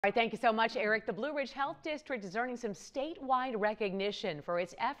All right, thank you so much, Eric. The Blue Ridge Health District is earning some statewide recognition for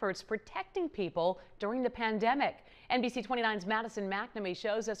its efforts protecting people during the pandemic. NBC 29's Madison McNamee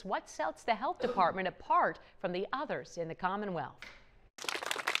shows us what sets the health department apart from the others in the Commonwealth.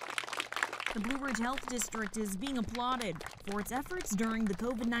 The Blue Ridge Health District is being applauded for its efforts during the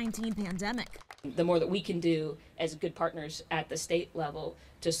COVID-19 pandemic. The more that we can do as good partners at the state level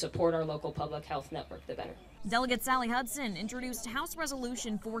to support our local public health network, the better. Delegate Sally Hudson introduced House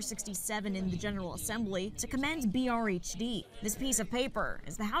Resolution 467 in the General Assembly to commend BRHD. This piece of paper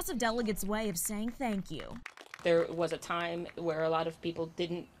is the House of Delegates' way of saying thank you. There was a time where a lot of people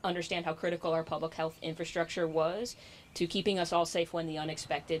didn't understand how critical our public health infrastructure was to keeping us all safe when the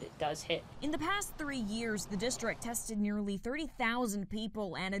unexpected does hit. In the past 3 years, the district tested nearly 30,000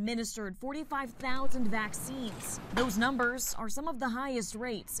 people and administered 45,000 vaccines. Those numbers are some of the highest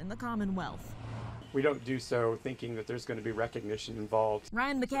rates in the Commonwealth. We don't do so thinking that there's going to be recognition involved.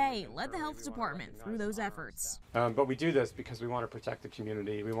 Ryan McKay led the health department through those efforts. But we do this because we want to protect the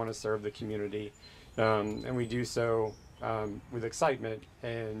community, we want to serve the community, and we do so with excitement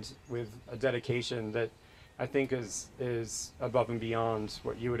and with a dedication that I think is above and beyond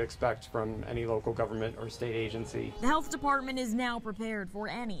what you would expect from any local government or state agency. The health department is now prepared for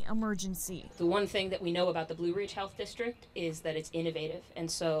any emergency. The one thing that we know about the Blue Ridge Health District is that it's innovative, and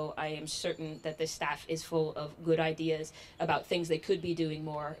so I am certain that this staff is full of good ideas about things they could be doing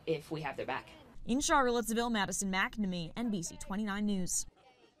more if we have their back. In Charlottesville, Madison McNamee, NBC 29 News.